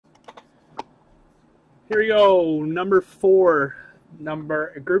Here we go, number 4,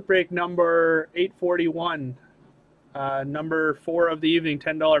 group break number 841, number 4 of the evening,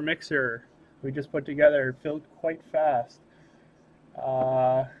 $10 mixer. We just put together, filled quite fast.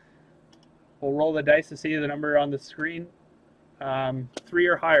 We'll roll the dice to see the number on the screen. 3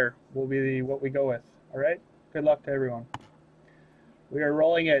 or higher will be what we go with. All right, good luck to everyone. We are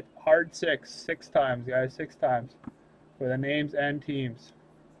rolling it hard 6 times, guys, 6 times for the names and teams.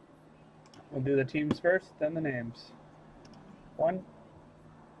 We'll do the teams first, then the names. 1,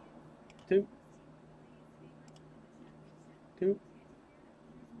 2, 2,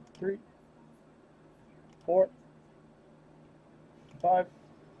 3, 4, 5,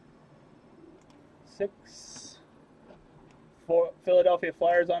 6. Philadelphia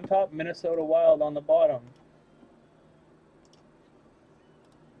Flyers on top, Minnesota Wild on the bottom.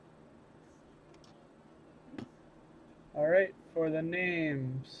 All right, for the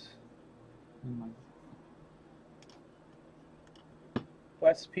names.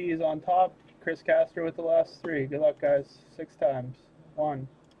 West P is on top. Chris Castro with the last 3. Good luck, guys. 6 times. 1.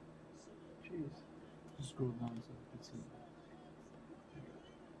 Jeez. Just scroll down so you can see.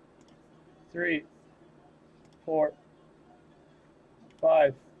 3, 4,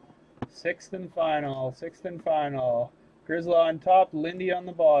 5. 6th and final. 6th and final. Grizzla on top. Lindy on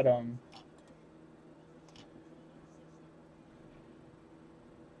the bottom.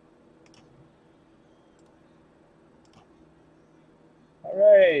 All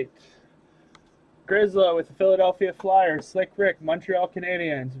right. Grizzla with the Philadelphia Flyers, Slick Rick, Montreal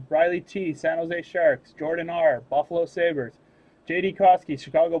Canadiens, Riley T, San Jose Sharks, Jordan R, Buffalo Sabres, JD Koski,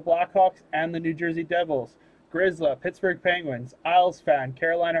 Chicago Blackhawks, and the New Jersey Devils. Grizzla, Pittsburgh Penguins, Isles fan,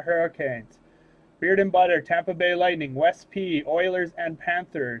 Carolina Hurricanes, Beard and Butter, Tampa Bay Lightning, West P, Oilers and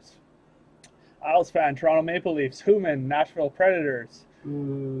Panthers. Isles fan, Toronto Maple Leafs, Human, Nashville Predators.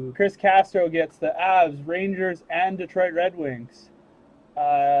 Chris Castro gets the Avs, Rangers, and Detroit Red Wings.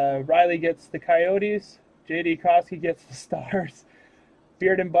 Riley gets the Coyotes. JD Koski gets the Stars.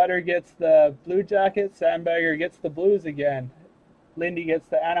 Beard and Butter gets the Blue Jackets. Sandbagger gets the Blues again. Lindy gets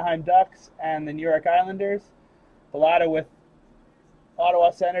the Anaheim Ducks and the New York Islanders. Bellotta with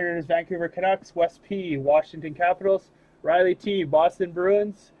Ottawa Senators, Vancouver Canucks. West P, Washington Capitals. Riley T, Boston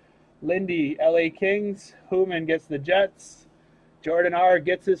Bruins. Lindy, LA Kings. Human gets the Jets. Jordan R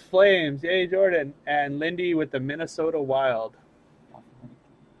gets his Flames. Yay, Jordan. And Lindy with the Minnesota Wild.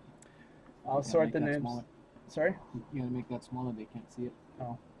 I'll sort the names. Smaller. Sorry? You gotta make that smaller, they can't see it.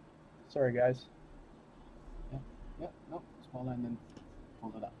 Oh. Sorry, guys. Yeah, no, smaller and then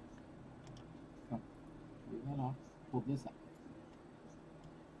pull it up. No, leave that off. Pull this up.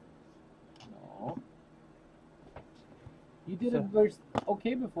 No. You did it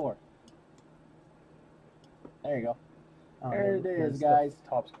okay before. There you go. There it is, guys. The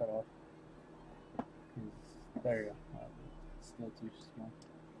top's cut off. There you go. Still too small.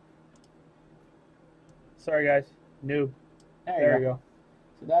 Sorry, guys. Noob. There you go.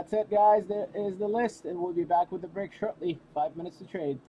 So that's it, guys. There is the list, and we'll be back with the break shortly. 5 minutes to trade.